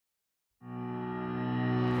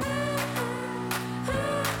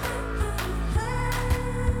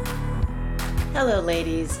Hello,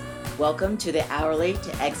 ladies. Welcome to the Hourly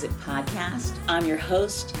to Exit podcast. I'm your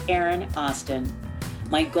host, Erin Austin.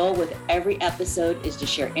 My goal with every episode is to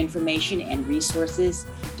share information and resources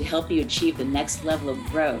to help you achieve the next level of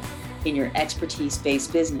growth in your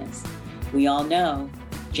expertise-based business. We all know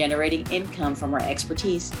generating income from our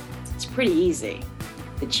expertise is pretty easy.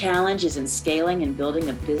 The challenge is in scaling and building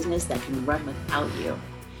a business that can run without you.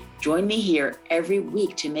 Join me here every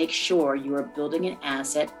week to make sure you are building an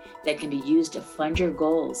asset that can be used to fund your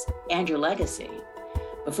goals and your legacy.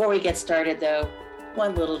 Before we get started though,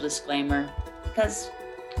 one little disclaimer, because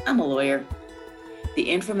I'm a lawyer. The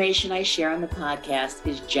information I share on the podcast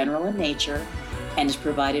is general in nature and is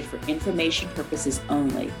provided for information purposes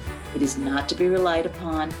only. It is not to be relied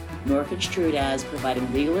upon nor construed as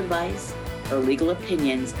providing legal advice or legal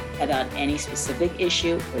opinions about any specific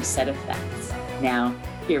issue or set of facts. Now,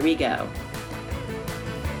 here we go.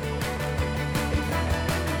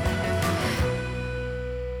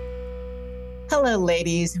 Hello,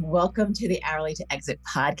 ladies. Welcome to the Hourly to Exit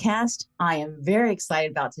podcast. I am very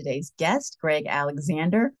excited about today's guest, Greg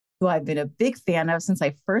Alexander, who I've been a big fan of since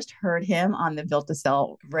I first heard him on the Built to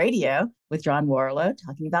Sell radio with John Warlow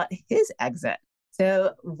talking about his exit.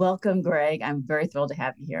 So welcome, Greg. I'm very thrilled to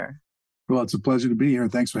have you here. Well, it's a pleasure to be here.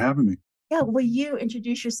 Thanks for having me. Yeah, will you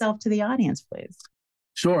introduce yourself to the audience, please?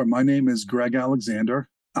 Sure. My name is Greg Alexander.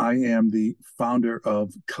 I am the founder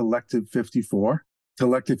of Collective 54.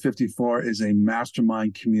 Collective 54 is a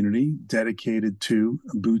mastermind community dedicated to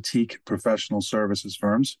boutique professional services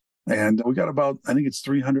firms. And we got about, I think it's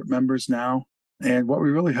 300 members now. And what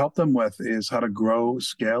we really help them with is how to grow,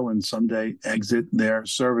 scale, and someday exit their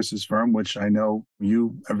services firm, which I know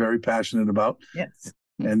you are very passionate about. Yes.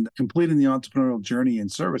 And completing the entrepreneurial journey in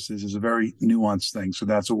services is a very nuanced thing. So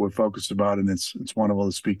that's what we're focused about. And it's wonderful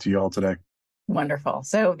to speak to you all today. Wonderful.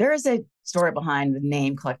 So there is a story behind the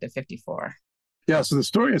name Collective 54. Yeah. So the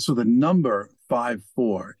story is, the number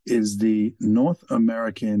 54 is the North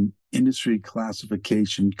American Industry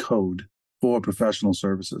Classification Code for professional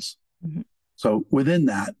services. Mm-hmm. So within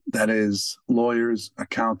that is lawyers,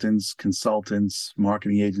 accountants, consultants,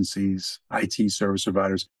 marketing agencies, IT service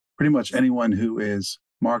providers, pretty much anyone who is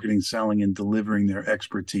marketing, selling, and delivering their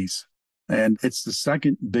expertise. And it's the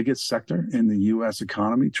second biggest sector in the U.S.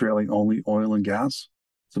 economy, trailing only oil and gas.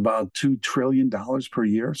 It's about $2 trillion per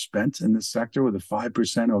year spent in this sector with a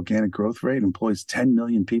 5% organic growth rate, employs 10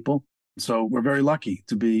 million people. So we're very lucky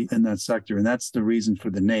to be in that sector. And that's the reason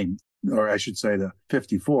for the name, or I should say the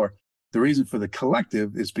 54. The reason for the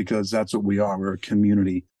collective is because that's what we are. We're a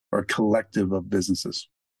community or a collective of businesses.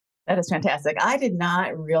 That is fantastic. I did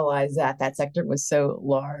not realize that sector was so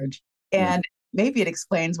large. And maybe it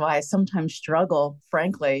explains why I sometimes struggle,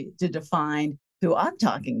 frankly, to define who I'm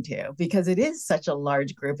talking to, because it is such a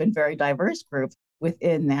large group and very diverse group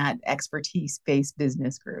within that expertise-based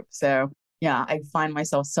business group. So yeah, I find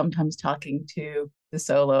myself sometimes talking to the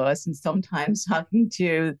soloist and sometimes talking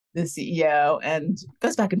to the CEO, and it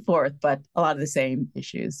goes back and forth, but a lot of the same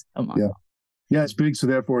issues among them. Yeah, it's big. So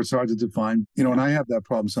therefore, it's hard to define. And I have that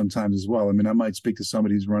problem sometimes as well. I mean, I might speak to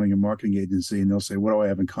somebody who's running a marketing agency and they'll say, what do I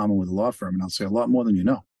have in common with a law firm? And I'll say, a lot more than you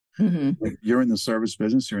know. Mm-hmm. You're in the service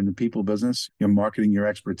business. You're in the people business. You're marketing your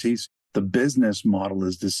expertise. The business model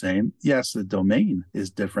is the same. Yes, the domain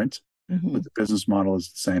is different, but the business model is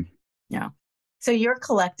the same. Yeah. So your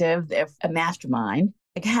collective, a mastermind,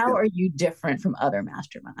 how are you different from other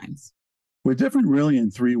masterminds? We're different really in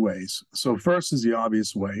three ways. So first is the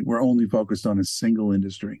obvious way. We're only focused on a single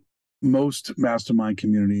industry. Most mastermind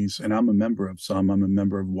communities, and I'm a member of some, I'm a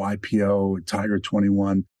member of YPO, Tiger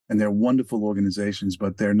 21, and they're wonderful organizations,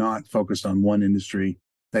 but they're not focused on one industry.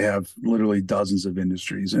 They have literally dozens of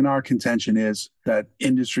industries. And our contention is that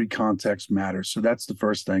industry context matters. So that's the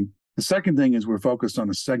first thing. The second thing is we're focused on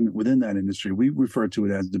a segment within that industry. We refer to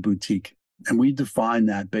it as the boutique. And we define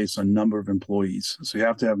that based on number of employees. So you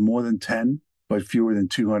have to have more than 10, but fewer than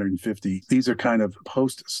 250. These are kind of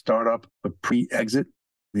post-startup, but pre-exit.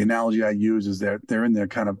 The analogy I use is that they're in their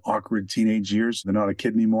kind of awkward teenage years. They're not a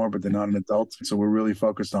kid anymore, but they're not an adult. So we're really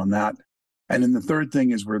focused on that. And then the third thing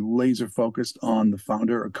is we're laser focused on the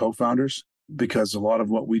founder or co-founders, because a lot of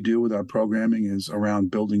what we do with our programming is around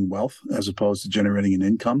building wealth as opposed to generating an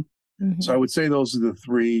income. So I would say those are the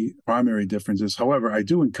three primary differences. However, I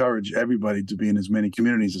do encourage everybody to be in as many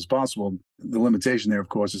communities as possible. The limitation there, of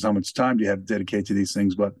course, is how much time do you have to dedicate to these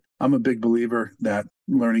things. But I'm a big believer that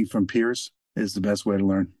learning from peers is the best way to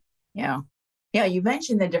learn. Yeah. Yeah. You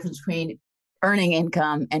mentioned the difference between earning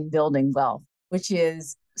income and building wealth, which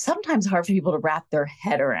is sometimes hard for people to wrap their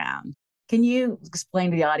head around. Can you explain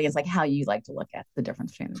to the audience how you like to look at the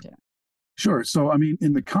difference between the two? Sure. So, I mean,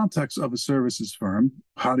 in the context of a services firm,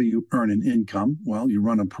 how do you earn an income? Well, you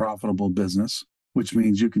run a profitable business, which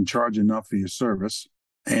means you can charge enough for your service,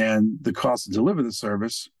 and the cost to deliver the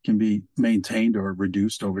service can be maintained or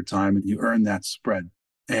reduced over time, and you earn that spread.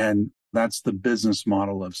 And that's the business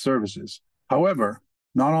model of services. However,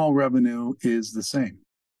 not all revenue is the same.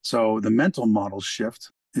 So the mental model shift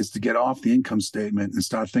is to get off the income statement and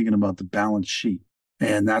start thinking about the balance sheet.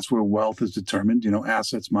 And that's where wealth is determined,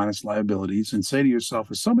 assets minus liabilities. And say to yourself,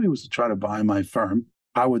 if somebody was to try to buy my firm,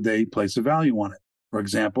 how would they place a value on it? For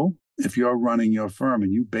example, if you're running your firm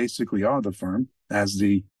and you basically are the firm as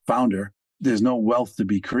the founder, there's no wealth to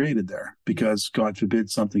be created there because, God forbid,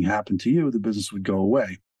 something happened to you, the business would go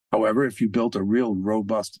away. However, if you built a real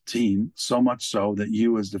robust team, so much so that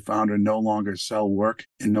you as the founder no longer sell work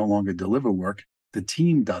and no longer deliver work, the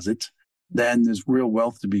team does it, then there's real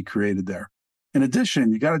wealth to be created there. In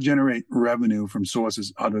addition, you got to generate revenue from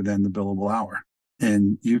sources other than the billable hour.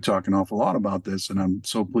 And you talk an awful lot about this, and I'm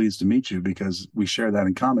so pleased to meet you because we share that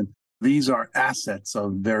in common. These are assets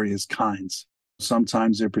of various kinds.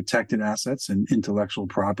 Sometimes they're protected assets and intellectual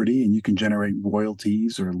property, and you can generate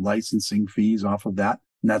royalties or licensing fees off of that.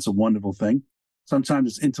 And that's a wonderful thing. Sometimes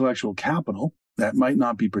it's intellectual capital that might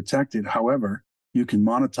not be protected. However, you can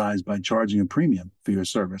monetize by charging a premium for your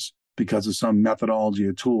service because of some methodology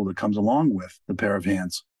or tool that comes along with the pair of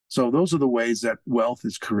hands. So those are the ways that wealth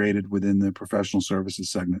is created within the professional services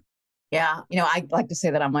segment. Yeah. I like to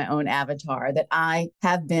say that I'm my own avatar, that I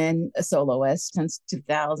have been a soloist since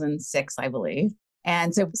 2006, I believe.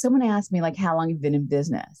 And so someone asked me, like, how long you've been in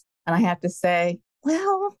business? And I have to say,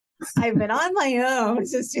 well, I've been on my own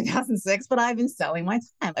since 2006, but I've been selling my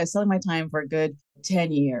time. I was selling my time for a good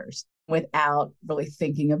 10 years without really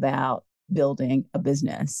thinking about building a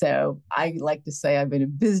business. So I like to say I've been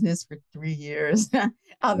in business for 3 years,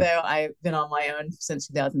 although I've been on my own since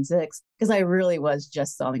 2006, because I really was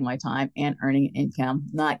just selling my time and earning an income,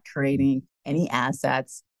 not creating any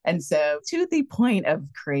assets. And so to the point of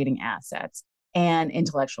creating assets and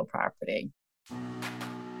intellectual property.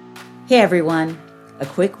 Hey everyone, a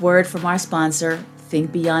quick word from our sponsor,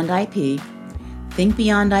 Think Beyond IP. Think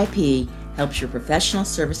Beyond IP helps your professional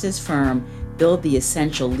services firm build the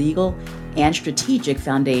essential legal and strategic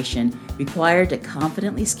foundation required to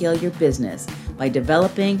confidently scale your business by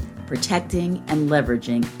developing, protecting, and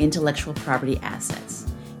leveraging intellectual property assets.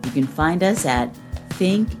 You can find us at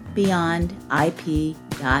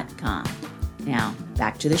thinkbeyondip.com. Now,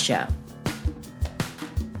 back to the show.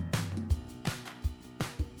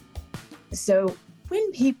 So when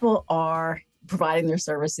people are providing their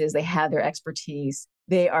services, they have their expertise,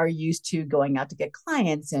 they are used to going out to get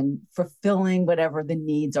clients and fulfilling whatever the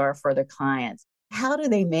needs are for their clients. How do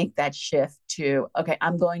they make that shift to, okay,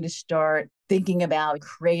 I'm going to start thinking about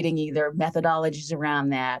creating either methodologies around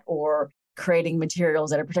that or creating materials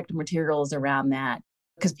that are protected materials around that?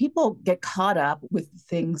 Because people get caught up with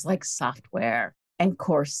things like software and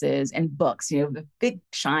courses and books, the big,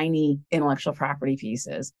 shiny intellectual property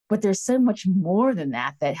pieces. But there's so much more than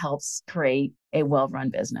that that helps create a well-run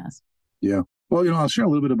business. Yeah. Well, I'll share a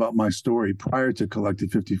little bit about my story prior to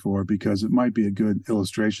E42 because it might be a good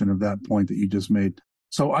illustration of that point that you just made.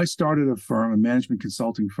 So I started a firm, a management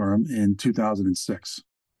consulting firm in 2006,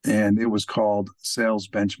 and it was called Sales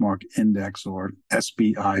Benchmark Index, or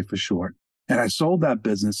SBI for short. And I sold that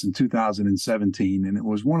business in 2017, and it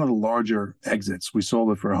was one of the larger exits. We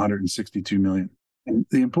sold it for $162 million. And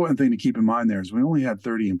the important thing to keep in mind there is we only had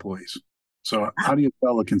 30 employees. So how do you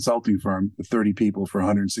sell a consulting firm with 30 people for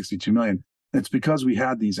 $162 million? It's because we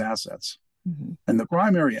had these assets. Mm-hmm. And the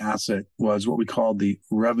primary asset was what we called the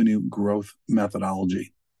revenue growth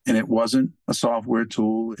methodology. And it wasn't a software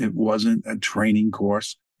tool. It wasn't a training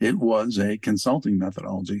course. It was a consulting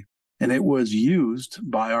methodology. And it was used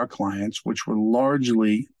by our clients, which were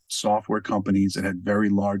largely software companies that had very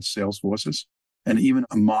large sales forces. And even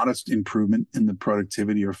a modest improvement in the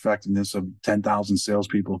productivity or effectiveness of 10,000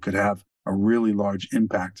 salespeople could have a really large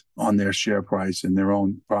impact on their share price and their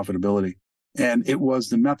own profitability. And it was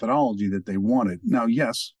the methodology that they wanted. Now,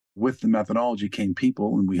 yes, with the methodology came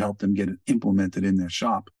people, and we helped them get it implemented in their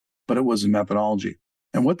shop, but it was a methodology.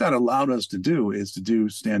 And what that allowed us to do is to do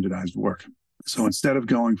standardized work. So instead of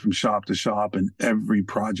going from shop to shop and every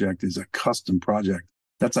project is a custom project,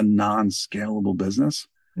 that's a non-scalable business.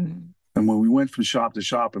 Mm-hmm. And when we went from shop to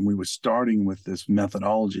shop and we were starting with this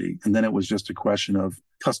methodology, and then it was just a question of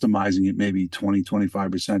customizing it maybe 20,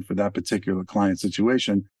 25% for that particular client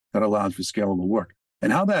situation, that allows for scalable work.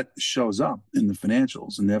 And how that shows up in the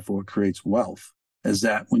financials and therefore creates wealth is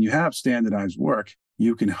that when you have standardized work,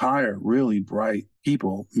 you can hire really bright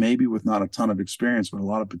people, maybe with not a ton of experience, but a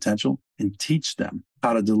lot of potential, and teach them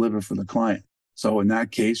how to deliver for the client. So in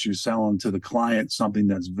that case, you're selling to the client something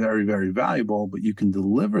that's very, very valuable, but you can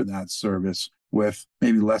deliver that service with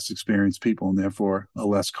maybe less experienced people and therefore a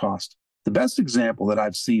less cost. The best example that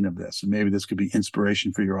I've seen of this, and maybe this could be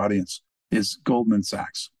inspiration for your audience, is Goldman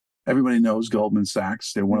Sachs. Everybody knows Goldman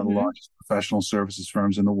Sachs. They're one of the largest professional services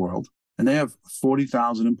firms in the world. And they have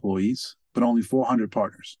 40,000 employees, but only 400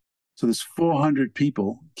 partners. So there's 400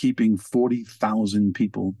 people keeping 40,000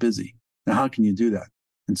 people busy. Now, how can you do that?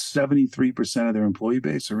 And 73% of their employee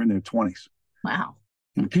base are in their 20s. Wow.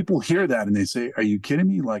 And people hear that and they say, are you kidding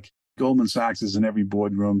me? Like Goldman Sachs is in every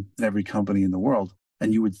boardroom, in every company in the world.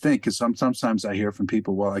 And you would think, because sometimes I hear from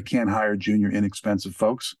people, well, I can't hire junior, inexpensive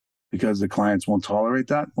folks because the clients won't tolerate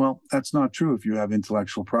that. Well, that's not true if you have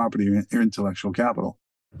intellectual property or intellectual capital.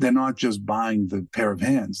 They're not just buying the pair of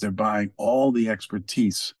hands. They're buying all the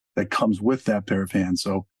expertise that comes with that pair of hands.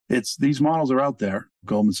 So these models are out there.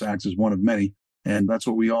 Goldman Sachs is one of many. And that's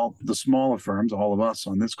what the smaller firms, all of us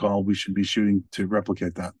on this call, we should be shooting to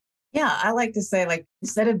replicate that. Yeah, I like to say, like,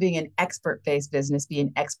 instead of being an expert-based business, be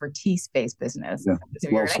an expertise-based business. Yeah. So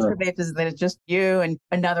if you're an expert-based business, then it's just you and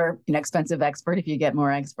another inexpensive expert if you get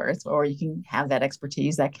more experts, or you can have that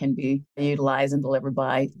expertise that can be utilized and delivered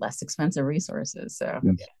by less expensive resources. So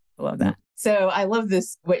Yes. yeah, I love that. So I love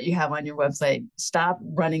this, what you have on your website. Stop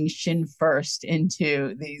running shin first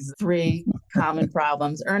into these 3 common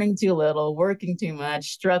problems: earning too little, working too much,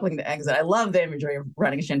 struggling to exit. I love the imagery of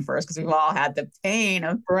running shin first because we've all had the pain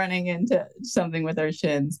of running into something with our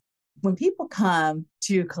shins. When people come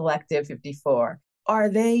to Collective 54, are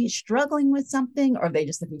they struggling with something? Or are they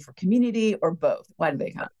just looking for community, or both? Why do they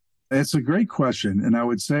come? It's a great question. And I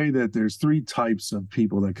would say that there's 3 types of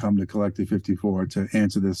people that come to Collective 54 to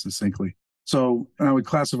answer this succinctly. So I would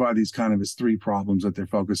classify these kind of as 3 problems that they're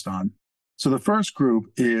focused on. So the first group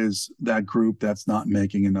is that group that's not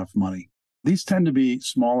making enough money. These tend to be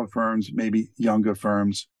smaller firms, maybe younger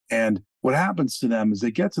firms. And what happens to them is they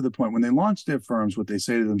get to the point when they launch their firms, what they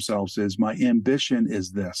say to themselves is, my ambition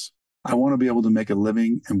is this. I want to be able to make a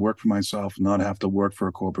living and work for myself, not have to work for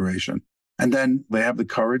a corporation. And then they have the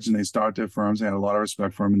courage and they start their firms. They have a lot of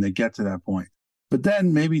respect for them and they get to that point. But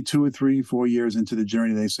then maybe 2 or 3, 4 years into the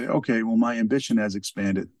journey, they say, okay, well, my ambition has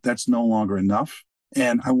expanded. That's no longer enough.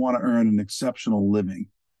 And I want to earn an exceptional living.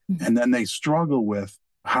 Mm-hmm. And then they struggle with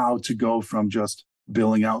how to go from just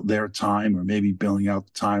billing out their time or maybe billing out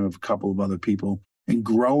the time of a couple of other people and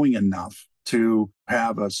growing enough to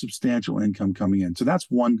have a substantial income coming in. So that's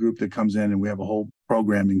one group that comes in, and we have a whole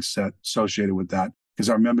programming set associated with that because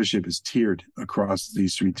our membership is tiered across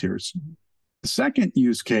these 3 tiers. Mm-hmm. The second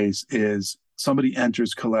use case is somebody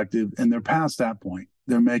enters Collective and they're past that point.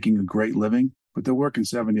 They're making a great living, but they're working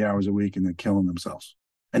 70 hours a week and they're killing themselves.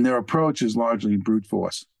 And their approach is largely brute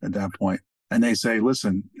force at that point. And they say,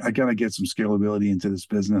 listen, I got to get some scalability into this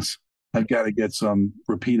business. I've got to get some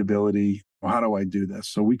repeatability. How do I do this?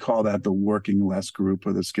 So we call that the working less group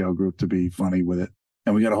or the scale group, to be funny with it.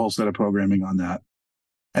 And we got a whole set of programming on that.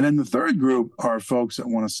 And then the third group are folks that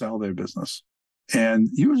want to sell their business. And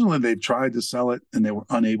usually they've tried to sell it and they were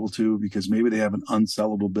unable to because maybe they have an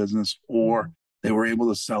unsellable business, or they were able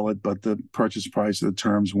to sell it, but the purchase price or the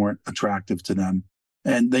terms weren't attractive to them.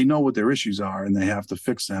 And they know what their issues are and they have to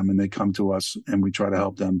fix them. And they come to us and we try to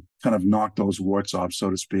help them kind of knock those warts off, so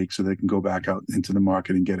to speak, so they can go back out into the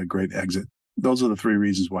market and get a great exit. Those are the 3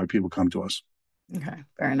 reasons why people come to us. Okay,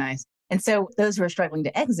 very nice. And so those who are struggling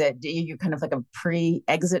to exit, do you kind of like a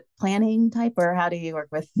pre-exit planning type, or how do you work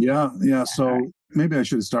with? Yeah. So maybe I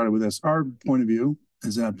should have started with this. Our point of view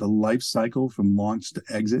is that the life cycle from launch to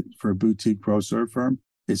exit for a boutique pro serve firm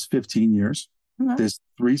is 15 years. Okay. There's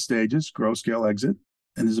 3 stages: grow, scale, exit.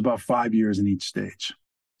 And there's about 5 years in each stage.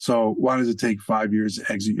 So why does it take 5 years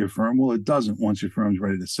to exit your firm? Well, it doesn't once your firm's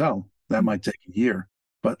ready to sell. That might take a year.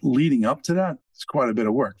 But leading up to that, it's quite a bit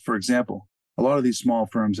of work. For example, a lot of these small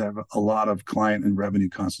firms have a lot of client and revenue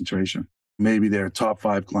concentration. Maybe their top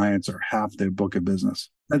 5 clients are half their book of business.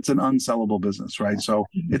 That's an unsellable business, right? So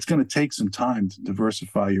it's going to take some time to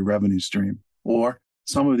diversify your revenue stream. Or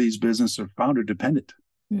some of these businesses are founder dependent.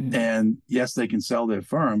 Mm-hmm. And yes, they can sell their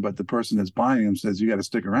firm, but the person that's buying them says, you got to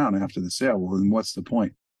stick around after the sale. Well, then what's the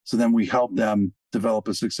point? So then we help them develop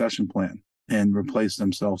a succession plan and replace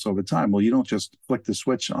themselves over time. Well, you don't just flick the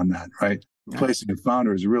switch on that, right? Replacing a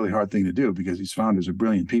founder is a really hard thing to do because these founders are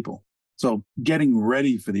brilliant people. So getting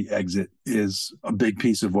ready for the exit is a big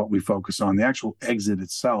piece of what we focus on. The actual exit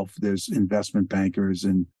itself, there's investment bankers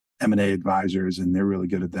and M&A advisors, and they're really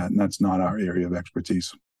good at that. And that's not our area of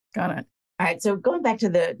expertise. Got it. All right. So going back to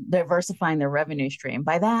the diversifying their revenue stream,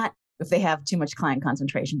 by that, if they have too much client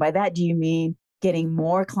concentration, by that, do you mean getting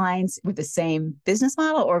more clients with the same business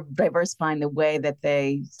model or diversifying the way that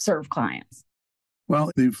they serve clients?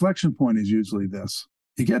 Well, the inflection point is usually this.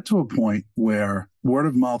 You get to a point where word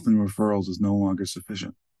of mouth and referrals is no longer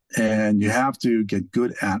sufficient. And you have to get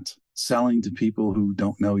good at selling to people who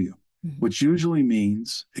don't know you, which usually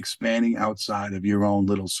means expanding outside of your own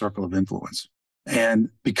little circle of influence. And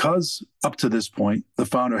because up to this point, the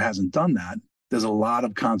founder hasn't done that, there's a lot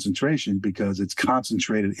of concentration because it's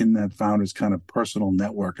concentrated in that founder's kind of personal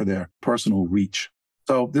network or their personal reach.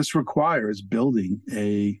 So this requires building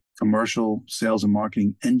a commercial sales and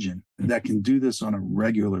marketing engine that can do this on a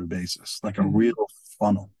regular basis, like a real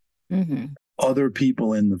funnel. Other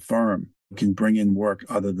people in the firm can bring in work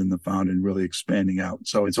other than the founder and really expanding out.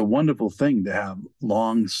 So it's a wonderful thing to have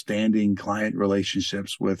long-standing client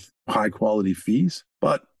relationships with high-quality fees.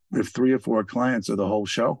 But if 3 or 4 clients are the whole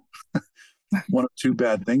show, one or two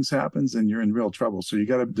bad things happens and you're in real trouble. So you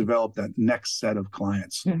got to develop that next set of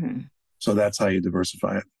clients. So that's how you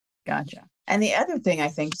diversify it. Gotcha. And the other thing I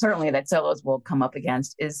think certainly that solos will come up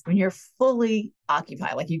against is when you're fully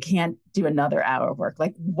occupied, like you can't do another hour of work.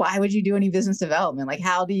 Like, why would you do any business development? Like,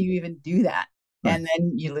 how do you even do that? Right. And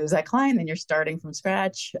then you lose that client, then you're starting from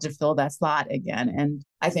scratch to fill that slot again. And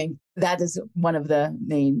I think that is one of the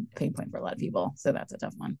main pain points for a lot of people. So that's a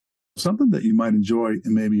tough one. Something that you might enjoy,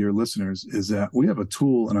 and maybe your listeners, is that we have a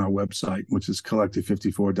tool on our website, which is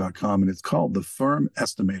collective54.com, and it's called the Firm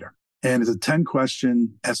Estimator. And it's a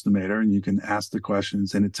 10-question estimator, and you can ask the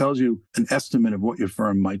questions, and it tells you an estimate of what your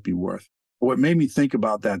firm might be worth. What made me think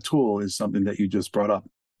about that tool is something that you just brought up,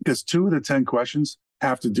 because 2 of the 10 questions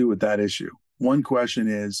have to do with that issue. One question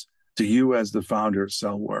is, do you as the founder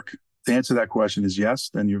sell work? The answer to that question is yes,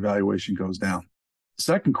 then your valuation goes down. The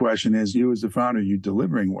second question is, you as the founder, are you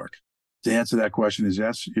delivering work? The answer to that question is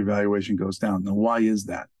yes, your valuation goes down. Now, why is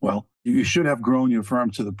that? Well, you should have grown your firm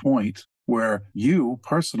to the point where you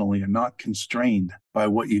personally are not constrained by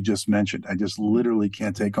what you just mentioned. I just literally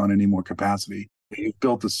can't take on any more capacity. You've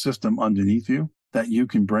built a system underneath you that you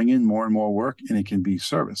can bring in more and more work and it can be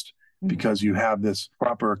serviced because you have this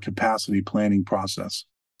proper capacity planning process.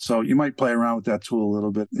 So you might play around with that tool a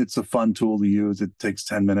little bit. It's a fun tool to use. It takes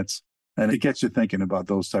 10 minutes and it gets you thinking about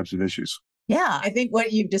those types of issues. Yeah, I think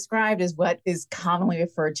what you've described is what is commonly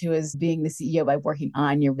referred to as being the CEO by working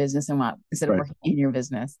on your business and instead of working in your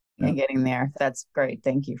business and getting there. That's great.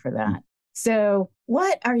 Thank you for that. So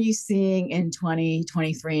what are you seeing in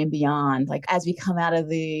 2023 and beyond? Like as we come out of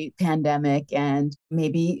the pandemic and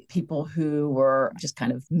maybe people who were just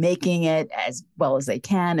kind of making it as well as they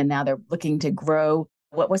can, and now they're looking to grow.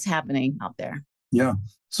 What's happening out there? Yeah.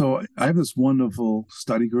 So I have this wonderful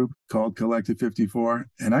study group called Collective 54,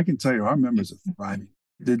 and I can tell you our members are thriving.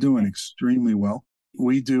 They're doing extremely well.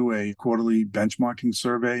 We do a quarterly benchmarking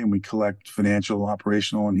survey and we collect financial,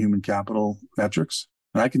 operational, and human capital metrics.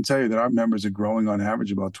 And I can tell you that our members are growing on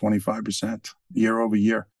average about 25% year over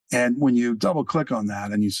year. And when you double click on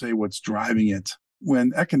that and you say what's driving it,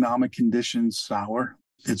 when economic conditions sour,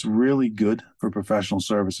 it's really good for professional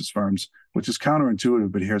services firms, which is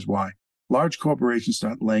counterintuitive, but here's why. Large corporations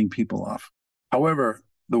start laying people off. However,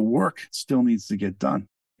 the work still needs to get done.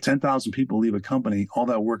 10,000 people leave a company, all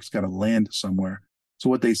that work's got to land somewhere. So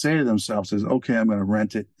what they say to themselves is, okay, I'm going to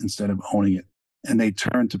rent it instead of owning it. And they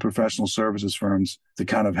turn to professional services firms to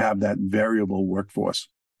kind of have that variable workforce.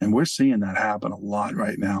 And we're seeing that happen a lot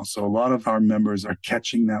right now. So a lot of our members are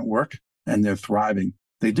catching that work and they're thriving.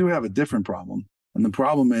 They do have a different problem. And the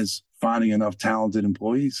problem is finding enough talented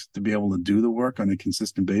employees to be able to do the work on a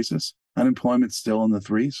consistent basis. Unemployment's still in the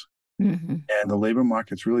 3s. And the labor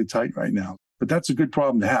market's really tight right now. But that's a good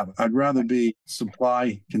problem to have. I'd rather be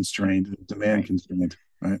supply constrained than demand constrained,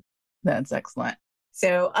 right? That's excellent.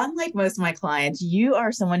 So unlike most of my clients, you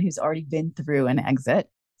are someone who's already been through an exit.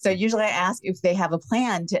 So usually I ask if they have a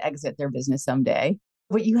plan to exit their business someday.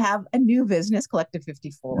 But you have a new business, Collective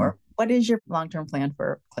 54. Yeah. What is your long-term plan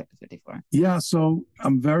for Collective 54? Yeah, so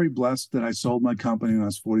I'm very blessed that I sold my company when I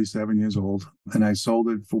was 47 years old, and I sold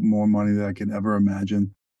it for more money than I could ever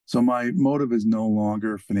imagine. So my motive is no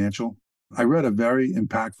longer financial. I read a very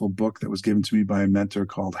impactful book that was given to me by a mentor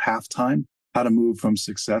called Halftime, How to Move from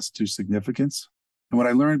Success to Significance. And what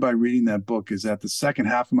I learned by reading that book is that the second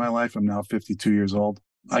half of my life, I'm now 52 years old,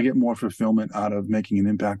 I get more fulfillment out of making an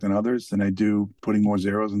impact on others than I do putting more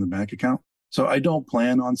zeros in the bank account. So I don't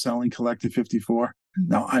plan on selling Collective 54.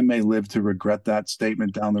 Now, I may live to regret that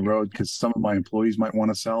statement down the road because some of my employees might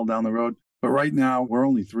want to sell down the road. But right now, we're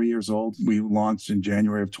only 3 years old. We launched in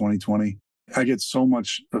January of 2020. I get so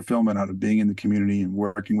much fulfillment out of being in the community and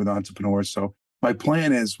working with entrepreneurs. So my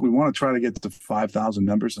plan is we want to try to get to 5,000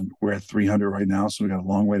 members, and we're at 300 right now. So we got a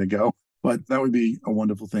long way to go. But that would be a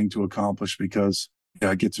wonderful thing to accomplish because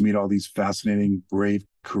I get to meet all these fascinating, brave,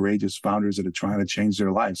 courageous founders that are trying to change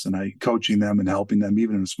their lives. And coaching them and helping them,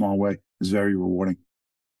 even in a small way, is very rewarding.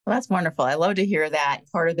 Well, that's wonderful. I love to hear that.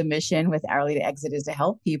 Part of the mission with Hourly to Exit is to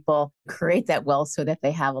help people create that wealth so that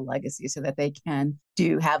they have a legacy, so that they can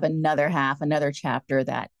have another chapter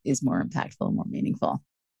that is more impactful and more meaningful.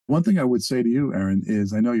 One thing I would say to you, Erin,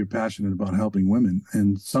 is I know you're passionate about helping women,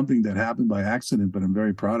 and something that happened by accident, but I'm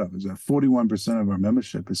very proud of, is that 41% of our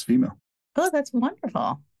membership is female. Oh, that's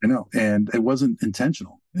wonderful. I know. And it wasn't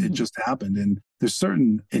intentional. Mm-hmm. It just happened. And there's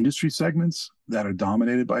certain industry segments that are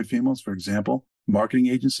dominated by females. For example, marketing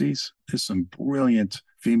agencies. There's some brilliant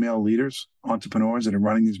female leaders, entrepreneurs that are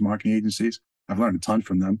running these marketing agencies. I've learned a ton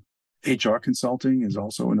from them. HR consulting is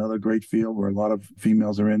also another great field where a lot of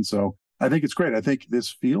females are in. So I think it's great. I think this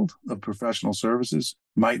field of professional services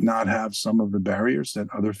might not have some of the barriers that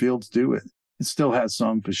other fields do. It still has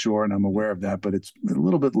some for sure, and I'm aware of that, but it's a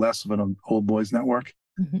little bit less of an old boys network.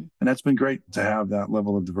 Mm-hmm. And that's been great to have that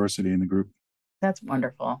level of diversity in the group. That's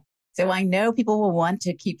wonderful. So I know people will want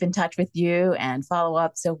to keep in touch with you and follow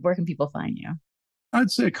up. So where can people find you?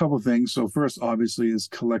 I'd say a couple of things. So first, obviously, is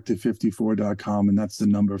collective54.com, and that's the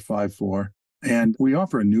number 54. And we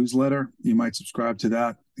offer a newsletter. You might subscribe to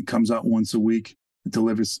that. It comes out once a week. It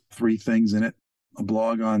delivers 3 things in it: a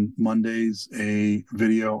blog on Mondays, a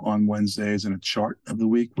video on Wednesdays, and a chart of the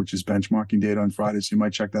week, which is benchmarking data on Fridays. So you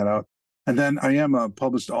might check that out. And then I am a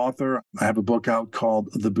published author. I have a book out called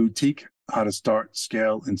The Boutique: How to Start,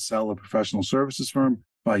 Scale, and Sell a Professional Services Firm,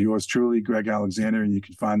 by yours truly, Greg Alexander. And you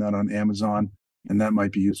can find that on Amazon, and that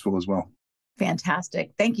might be useful as well.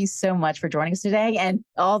 Fantastic. Thank you so much for joining us today. And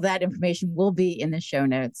all that information will be in the show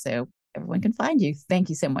notes so everyone can find you. Thank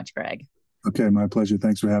you so much, Greg. Okay, my pleasure.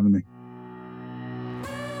 Thanks for having me.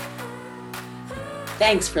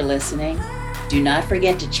 Thanks for listening. Do not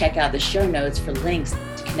forget to check out the show notes for links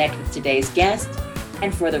to connect with today's guest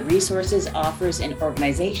and for the resources, offers, and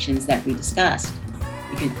organizations that we discussed.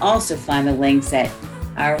 You can also find the links at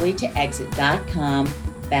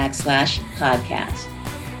hourlytoexit.com/podcast.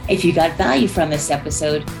 If you got value from this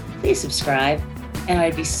episode, please subscribe, and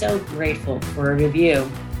I'd be so grateful for a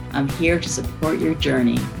review. I'm here to support your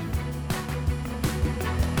journey.